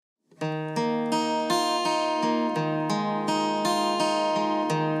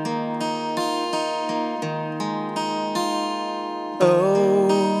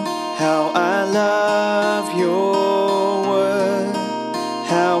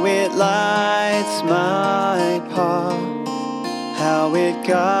how it lights my path, how it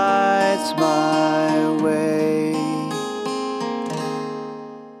guides my way.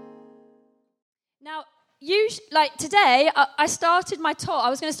 Now, like today, I started my talk.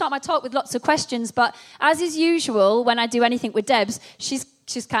 I was going to start my talk with lots of questions, but as is usual, when I do anything with Debs, she's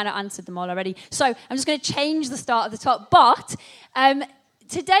kind of answered them all already. So I'm just going to change the start of the talk. But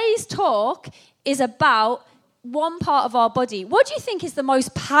today's talk is about one part of our body. What do you think is the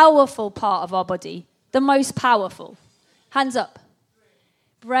most powerful part of our body? The most powerful? Hands up.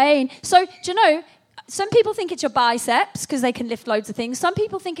 Brain. So, do you know, some people think it's your biceps because they can lift loads of things. Some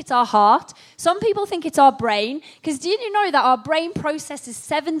people think it's our heart. Some people think it's our brain. Because did you know that our brain processes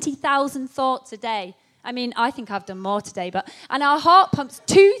 70,000 thoughts a day? I mean, I think I've done more today. And our heart pumps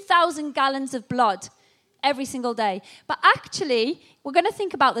 2,000 gallons of blood every single day. But actually, we're going to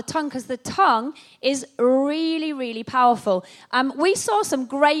think about the tongue because the tongue is really, really powerful. We saw some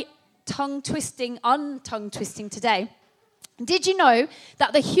great tongue twisting today. Did you know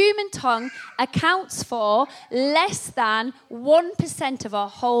that the human tongue accounts for less than 1% of our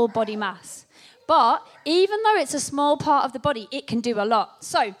whole body mass? But even though it's a small part of the body, it can do a lot.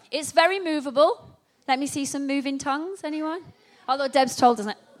 So it's very movable. Let me see some moving tongues, anyone? Although Deb's told us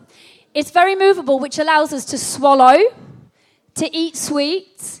it. It's very movable, which allows us to swallow, to eat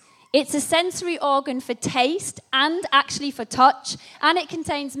sweets. It's a sensory organ for taste and actually for touch, and it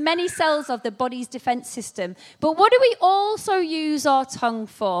contains many cells of the body's defense system. But what do we also use our tongue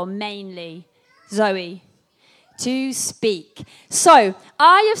for mainly, Zoe? To speak. So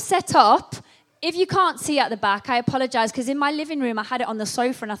I have set up, if you can't see at the back, I apologize, because in my living room I had it on the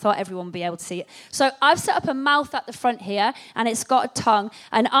sofa and I thought everyone would be able to see it. So I've set up a mouth at the front here, and it's got a tongue,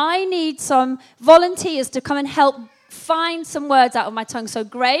 and I need some volunteers to come and help find some words out of my tongue. So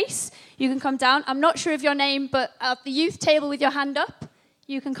Grace, you can come down. I'm not sure of your name, but at the youth table with your hand up,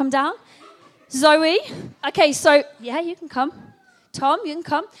 you can come down. Zoe, okay, so, yeah, you can come. Tom, you can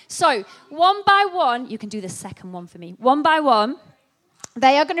come. So, one by one, you can do the second one for me. One by one,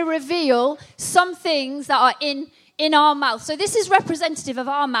 they are going to reveal some things that are in our mouth. So this is representative of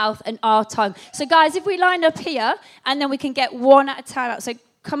our mouth and our tongue. So guys, if we line up here, and then we can get one at a time out. So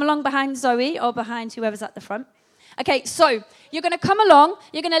come along behind Zoe or behind whoever's at the front. Okay, so you're going to come along,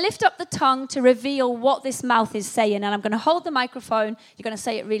 you're going to lift up the tongue to reveal what this mouth is saying, and I'm going to hold the microphone. You're going to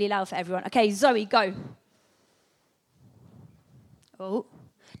say it really loud for everyone. Okay, Zoe, go. Oh,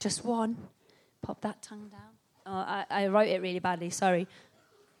 just one. Pop that tongue down. Oh, I wrote it really badly, sorry.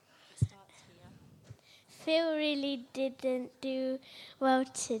 Phil really didn't do well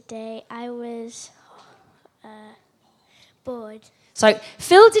today. I was bored. So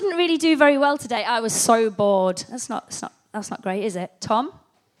Phil didn't really do very well today. I was so bored. That's not great, is it? Tom?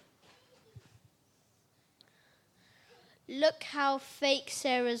 Look how fake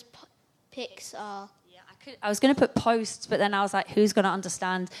Sarah's pics are. Yeah, I was going to put posts, but then I was like, who's going to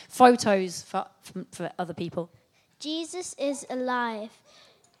understand photos for other people? Jesus is alive.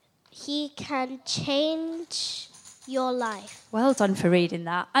 He can change your life. Well done for reading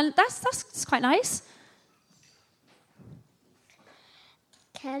that. And that's quite nice.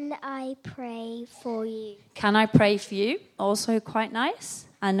 Can I pray for you? Can I pray for you? Also quite nice.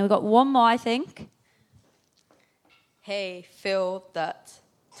 And we've got one more, I think. Hey, Phil, that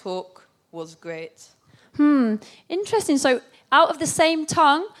talk was great. Interesting. So out of the same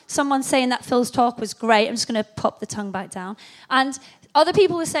tongue, someone's saying that Phil's talk was great. I'm just going to pop the tongue back down. And other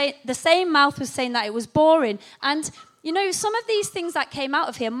people were saying, the same mouth was saying that it was boring. And you know, some of these things that came out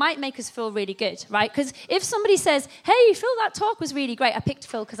of here might make us feel really good, right? Because if somebody says, hey, Phil, that talk was really great. I picked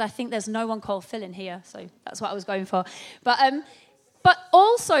Phil because I think there's no one called Phil in here. So that's what I was going for. But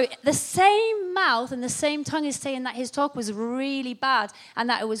also, the same mouth and the same tongue is saying that his talk was really bad and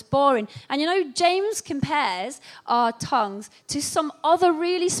that it was boring. And you know, James compares our tongues to some other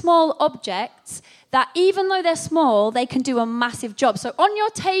really small objects that even though they're small, they can do a massive job. So on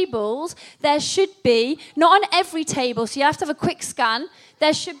your tables, there should be, not on every table, so you have to have a quick scan,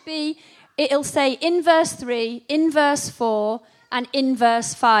 there should be, it'll say in verse 3, in verse 4, and in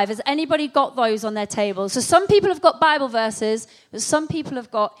verse 5. Has anybody got those on their table? So some people have got Bible verses, but some people have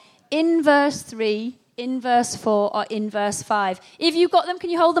got in verse 3, in verse 4, or in verse 5. If you've got them, can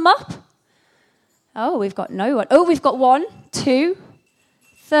you hold them up? Oh, we've got no one. Oh, we've got 1, 2,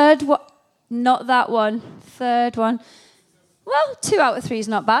 third one. Not that one. Third one. Well, 2 out of 3 is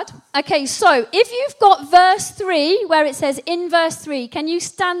not bad. Okay, so if you've got verse 3, where it says in verse 3, can you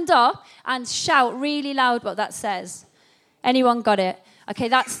stand up and shout really loud what that says? Anyone got it? Okay,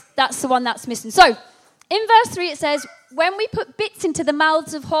 that's the one that's missing. So, in verse 3 it says, when we put bits into the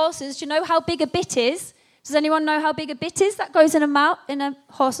mouths of horses, do you know how big a bit is? Does anyone know how big a bit is that goes in a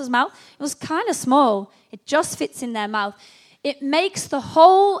horse's mouth? It was kind of small. It just fits in their mouth. It makes the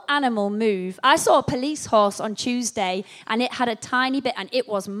whole animal move. I saw a police horse on Tuesday, and it had a tiny bit, and it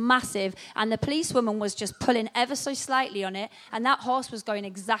was massive. And the policewoman was just pulling ever so slightly on it, and that horse was going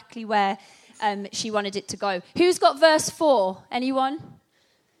exactly where she wanted it to go. Who's got verse 4? Anyone?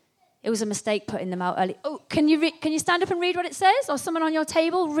 It was a mistake putting them out early. Oh, can you stand up and read what it says? Or someone on your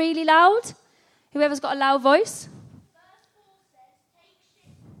table really loud? Whoever's got a loud voice. Verse 4 says, take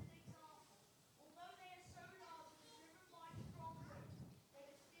ships as an example. Although they are so large and driven by strong winds, they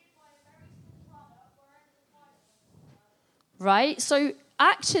are steered by a very small rudder wherever the pilot. Right, so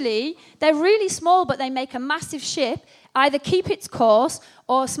actually, they're really small, but they make a massive ship, either keep its course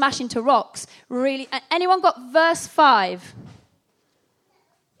or smash into rocks. Really, anyone got verse 5?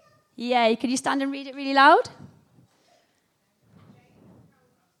 Yay, could you stand and read it really loud?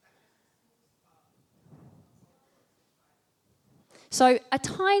 So a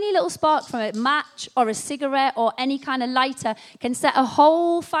tiny little spark from a match or a cigarette or any kind of lighter can set a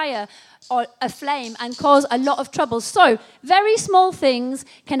whole fire or a flame and cause a lot of trouble. So very small things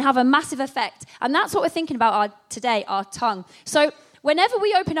can have a massive effect. And that's what we're thinking about today, our tongue. So whenever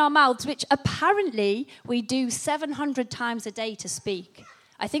we open our mouths, which apparently we do 700 times a day to speak.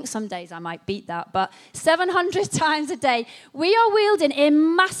 I think some days I might beat that, but 700 times a day, we are wielding a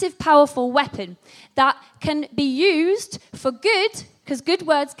massive, powerful weapon that can be used for good, because good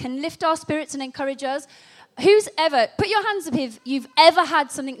words can lift our spirits and encourage us. Who's ever, put your hands up if you've ever had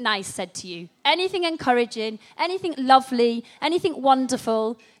something nice said to you. Anything encouraging, anything lovely, anything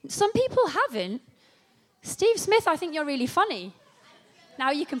wonderful. Some people haven't. Steve Smith, I think you're really funny. Now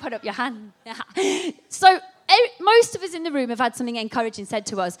you can put up your hand. So most of us in the room have had something encouraging said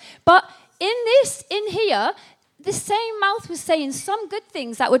to us. But in here, the same mouth was saying some good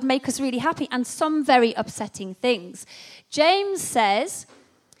things that would make us really happy and some very upsetting things. James says,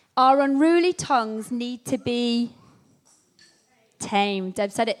 our unruly tongues need to be tamed.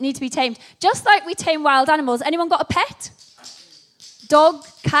 Deb said it, need to be tamed. Just like we tame wild animals. Anyone got a pet? Dog,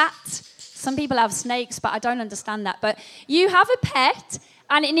 cat? Some people have snakes, but I don't understand that. But you have a pet,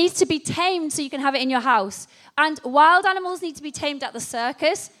 and it needs to be tamed so you can have it in your house. And wild animals need to be tamed at the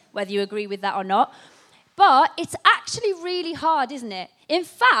circus, whether you agree with that or not. But it's actually really hard, isn't it? In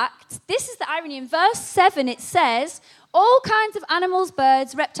fact, this is the irony. In verse 7, it says, all kinds of animals,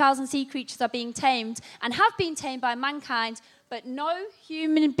 birds, reptiles, and sea creatures are being tamed and have been tamed by mankind, but no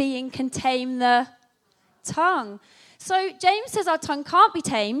human being can tame the tongue. So James says our tongue can't be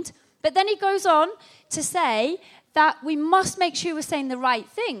tamed, but then he goes on to say that we must make sure we're saying the right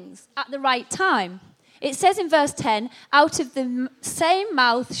things at the right time. It says in verse 10, out of the same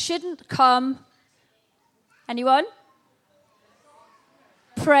mouth shouldn't come, anyone?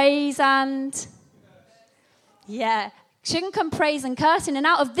 Praise and, shouldn't come praise and cursing. And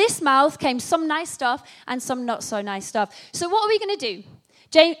out of this mouth came some nice stuff and some not so nice stuff. So what are we going to do?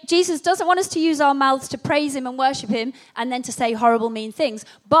 Jesus doesn't want us to use our mouths to praise him and worship him and then to say horrible, mean things.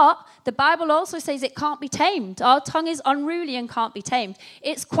 But the Bible also says it can't be tamed. Our tongue is unruly and can't be tamed.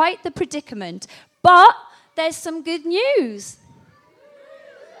 It's quite the predicament. But there's some good news.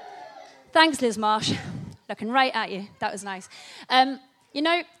 Thanks, Liz Marsh. Looking right at you. That was nice. A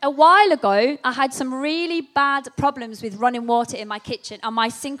while ago, I had some really bad problems with running water in my kitchen, and my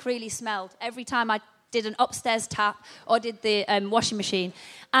sink really smelled every time I did an upstairs tap or did the washing machine.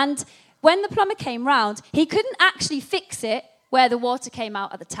 And when the plumber came round, he couldn't actually fix it where the water came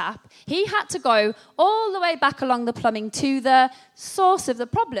out of the tap. He had to go all the way back along the plumbing to the source of the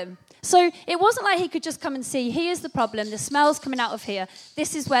problem. So it wasn't like he could just come and see, here's the problem, the smell's coming out of here,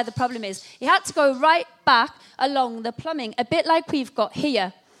 this is where the problem is. He had to go right back along the plumbing, a bit like we've got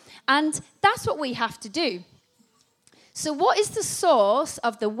here. And that's what we have to do. So what is the source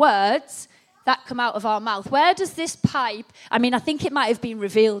of the words that come out of our mouth? Where does this pipe, I think it might have been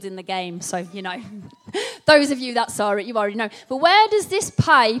revealed in the game, so, those of you that saw it, you already know. But where does this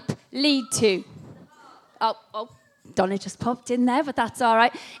pipe lead to? Oh, Donna just popped in there, but that's all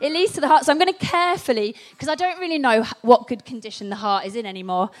right. It leads to the heart. So I'm going to carefully, because I don't really know what good condition the heart is in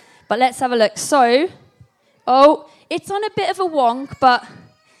anymore. But let's have a look. So, it's on a bit of a wonk, but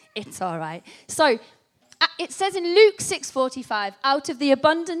it's all right. So it says in Luke 6:45, out of the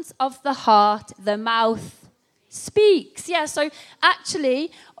abundance of the heart, the mouth speaks. Yeah, so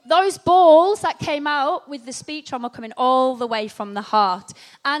actually, those balls that came out with the speech trauma coming all the way from the heart.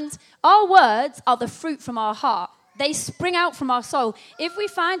 And our words are the fruit from our heart. They spring out from our soul. If we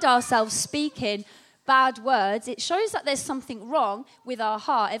find ourselves speaking bad words, it shows that there's something wrong with our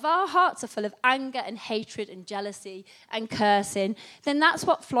heart. If our hearts are full of anger and hatred and jealousy and cursing, then that's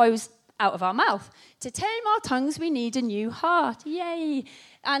what flows out of our mouth. To tame our tongues, we need a new heart. Yay.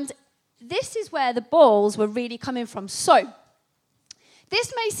 And this is where the balls were really coming from. So,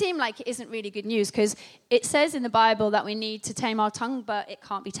 this may seem like it isn't really good news because it says in the Bible that we need to tame our tongue, but it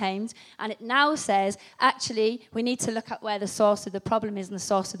can't be tamed. And it now says, actually, we need to look at where the source of the problem is, and the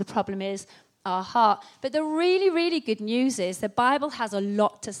source of the problem is our heart. But the really, really good news is the Bible has a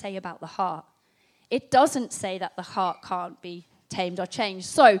lot to say about the heart. It doesn't say that the heart can't be tamed or changed.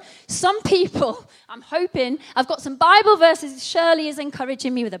 So, some people, I'm hoping, I've got some Bible verses. Shirley is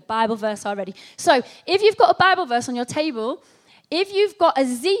encouraging me with a Bible verse already. So, if you've got a Bible verse on your table, if you've got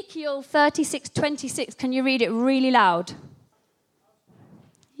Ezekiel 36:26, can you read it really loud?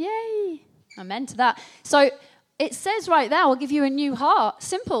 Yay. Amen to that. So it says right there, I'll give you a new heart.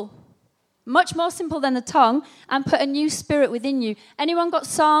 Simple. Much more simple than the tongue. And put a new spirit within you. Anyone got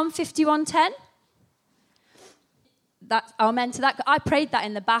Psalm 51:10? Amen to that. I prayed that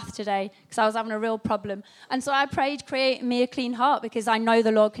in the bath today because I was having a real problem. And so I prayed, create me a clean heart, because I know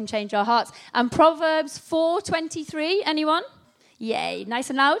the Lord can change our hearts. And Proverbs 4:23, anyone? Yay.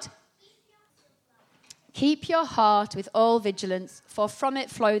 Nice and loud. Keep your heart with all vigilance, for from it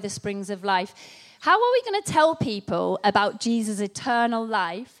flow the springs of life. How are we going to tell people about Jesus' eternal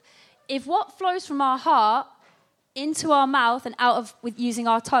life if what flows from our heart into our mouth and out of with using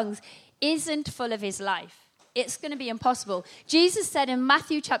our tongues isn't full of his life? It's going to be impossible. Jesus said in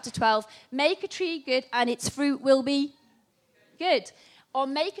Matthew chapter 12, make a tree good and its fruit will be good. Or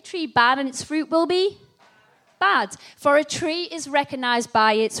make a tree bad and its fruit will be bad. For a tree is recognized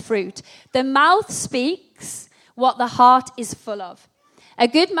by its fruit. The mouth speaks what the heart is full of. A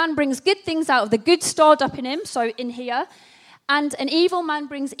good man brings good things out of the good stored up in him, so in here. And an evil man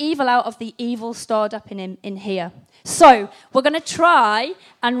brings evil out of the evil stored up in him, in here. So we're going to try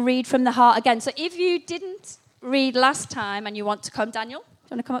and read from the heart again. So if you didn't read last time and you want to come, Daniel, do you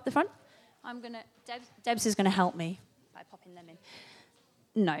want to come up the front? Debs is going to help me by popping them in.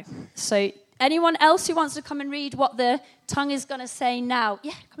 No. So anyone else who wants to come and read what the tongue is going to say now?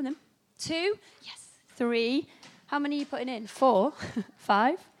 Yeah, come on then. 2? Yes. 3. How many are you putting in? 4?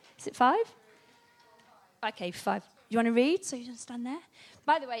 5? Is it 5? Okay, 5. You want to read? So you just stand there.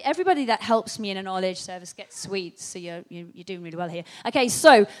 By the way, everybody that helps me in a knowledge service gets sweets, so you're doing really well here. Okay,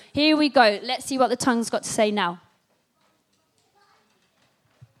 so here we go. Let's see what the tongue's got to say now.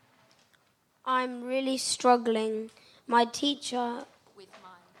 I'm really struggling. My teacher with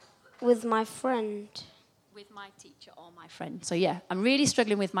my friend. With my teacher or my friend. So yeah, I'm really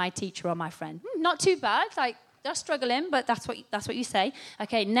struggling with my teacher or my friend. Not too bad. Like, they're struggling, but that's what you say.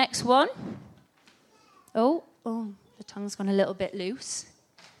 Okay, next one. Oh, the tongue's gone a little bit loose.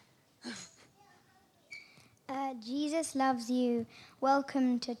 Jesus loves you.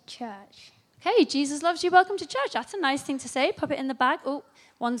 Welcome to church. Okay, Jesus loves you. Welcome to church. That's a nice thing to say. Pop it in the bag. Oh,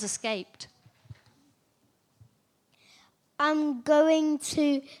 one's escaped. I'm going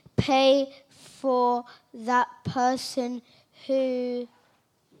to pay for that person who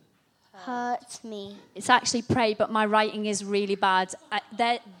hurt me. It's actually pray, but my writing is really bad.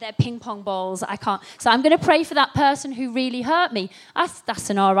 They're ping pong balls. I can't. So I'm going to pray for that person who really hurt me. That's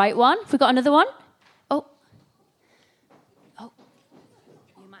an all right one. Have we got another one? Oh.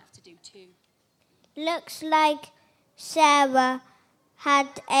 You might have to do 2. Looks like Sarah had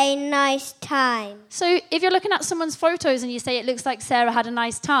a nice time. So if you're looking at someone's photos and you say it looks like Sarah had a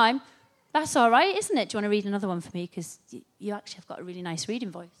nice time, that's all right, isn't it? Do you want to read another one for me? Because you actually have got a really nice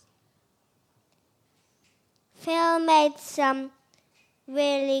reading voice. Phil made some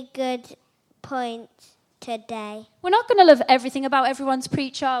really good points today. We're not going to love everything about everyone's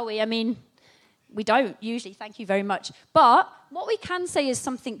preach, are we? I mean, we don't usually, thank you very much. But what we can say is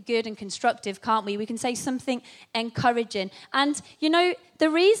something good and constructive, can't we? We can say something encouraging. And, you know, the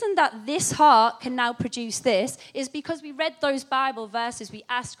reason that this heart can now produce this is because we read those Bible verses. We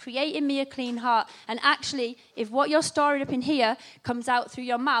asked, create in me a clean heart. And actually, if what you're storing up in here comes out through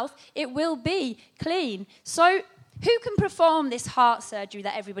your mouth, it will be clean. So who can perform this heart surgery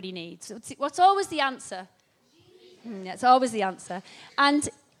that everybody needs? What's always the answer? That's always the answer. And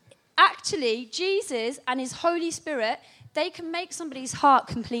actually, Jesus and his Holy Spirit, they can make somebody's heart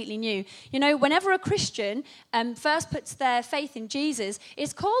completely new. You know, whenever a Christian first puts their faith in Jesus,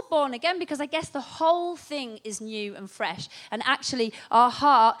 it's called born again because I guess the whole thing is new and fresh. And actually, our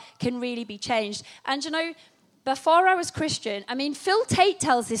heart can really be changed. And you know, before I was Christian, I mean, Phil Tate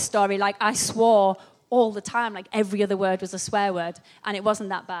tells this story like I swore all the time, like every other word was a swear word. And it wasn't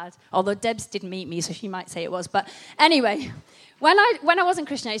that bad. Although Debs didn't meet me, so she might say it was. But anyway, when I wasn't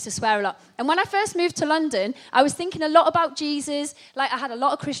Christian, I used to swear a lot. And when I first moved to London, I was thinking a lot about Jesus. Like, I had a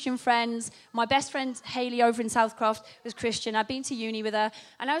lot of Christian friends. My best friend, Hayley, over in Southcroft, was Christian. I'd been to uni with her.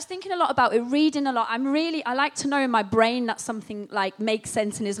 And I was thinking a lot about it, reading a lot. I like to know in my brain that something, like, makes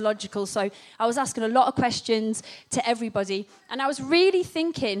sense and is logical. So I was asking a lot of questions to everybody. And I was really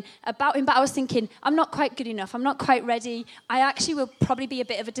thinking about him, but I was thinking, I'm not quite good enough. I'm not quite ready. I actually will probably be a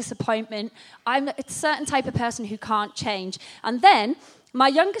bit of a disappointment. I'm a certain type of person who can't change. And then my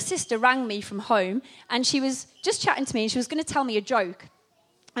younger sister rang me from home, and she was just chatting to me, and she was going to tell me a joke.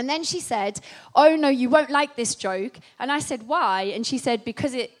 And then she said, oh, no, you won't like this joke. And I said, why? And she said,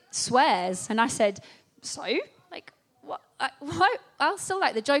 because it swears. And I said, so? Like, what? Why? I'll still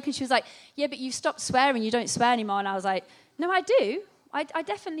like the joke. And she was like, yeah, but you've stopped swearing. You don't swear anymore. And I was like, no, I do. I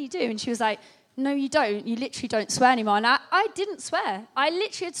definitely do. And she was like, no, you don't. You literally don't swear anymore. And I didn't swear. I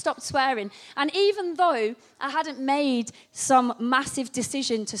literally had stopped swearing. And even though I hadn't made some massive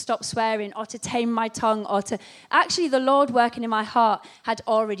decision to stop swearing or to tame my tongue or to... Actually, the Lord working in my heart had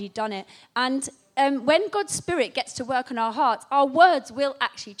already done it. And when God's Spirit gets to work on our hearts, our words will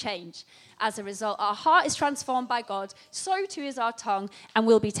actually change. As a result, our heart is transformed by God, so too is our tongue, and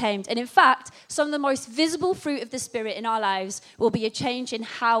will be tamed. And in fact, some of the most visible fruit of the Spirit in our lives will be a change in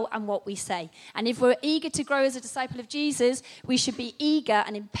how and what we say. And if we're eager to grow as a disciple of Jesus, we should be eager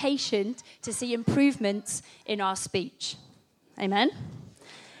and impatient to see improvements in our speech. Amen?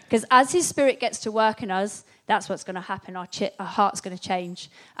 Because as His Spirit gets to work in us, that's what's going to happen. Our heart's going to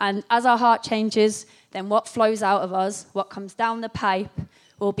change. And as our heart changes, then what flows out of us, what comes down the pipe,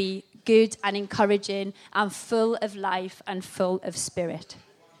 will be good and encouraging and full of life and full of spirit.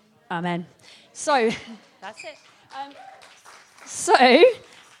 Amen. So, that's it. So,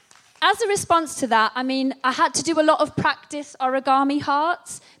 as a response to that, I had to do a lot of practice origami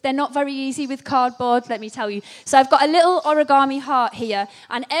hearts. They're not very easy with cardboard, let me tell you. So I've got a little origami heart here,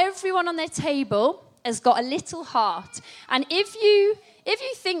 and everyone on their table has got a little heart. And if you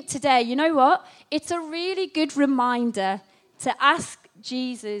think today, you know what? It's a really good reminder to ask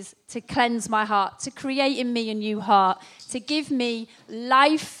Jesus to cleanse my heart, to create in me a new heart, to give me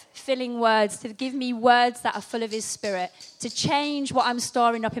life-filling words, to give me words that are full of His Spirit, to change what I'm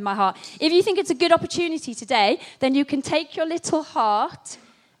storing up in my heart. If you think it's a good opportunity today, then you can take your little heart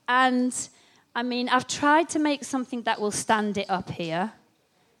and, I've tried to make something that will stand it up here.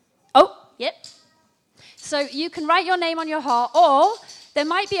 Oh, yep. So you can write your name on your heart, or there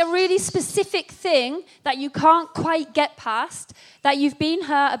might be a really specific thing that you can't quite get past, that you've been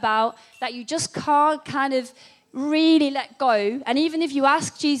hurt about, that you just can't kind of really let go. And even if you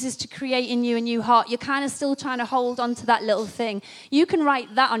ask Jesus to create in you a new heart, you're kind of still trying to hold on to that little thing. You can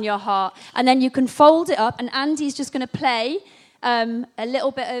write that on your heart, and then you can fold it up, and Andy's just going to play a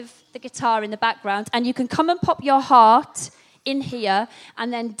little bit of the guitar in the background, and you can come and pop your heart in here,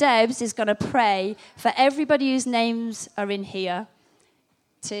 and then Debs is going to pray for everybody whose names are in here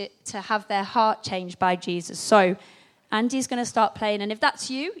to have their heart changed by Jesus. So Andy's going to start playing, and if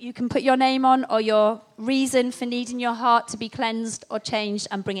that's you, you can put your name on or your reason for needing your heart to be cleansed or changed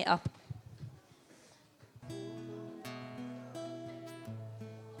and bring it up.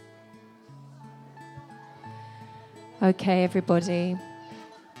 Okay, everybody.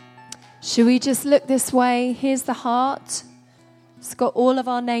 Should we just look this way? Here's the heart. It's got all of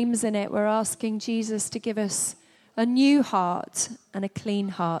our names in it. We're asking Jesus to give us a new heart and a clean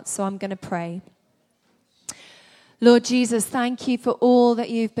heart. So I'm going to pray. Lord Jesus, thank you for all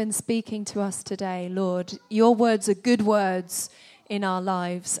that you've been speaking to us today, Lord. Your words are good words in our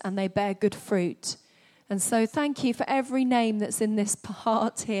lives, and they bear good fruit. And so thank you for every name that's in this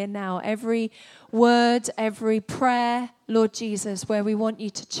heart here now, every word, every prayer, Lord Jesus, where we want you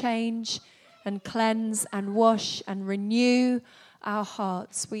to change and cleanse and wash and renew our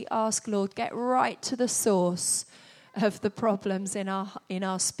hearts. We ask, Lord, get right to the source of the problems in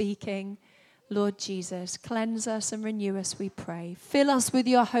our speaking. Lord Jesus, cleanse us and renew us, we pray. Fill us with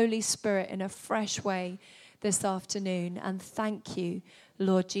your Holy Spirit in a fresh way this afternoon. And thank you,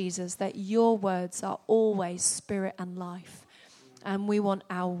 Lord Jesus, that your words are always spirit and life. And we want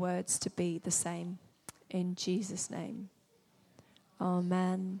our words to be the same. In Jesus' name.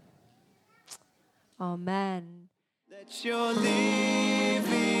 Amen. Amen. Let your living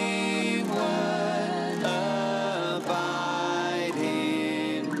word abide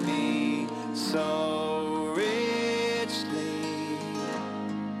in me so richly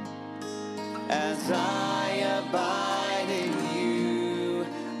as I abide in you.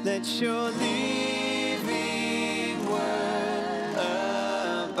 Let your living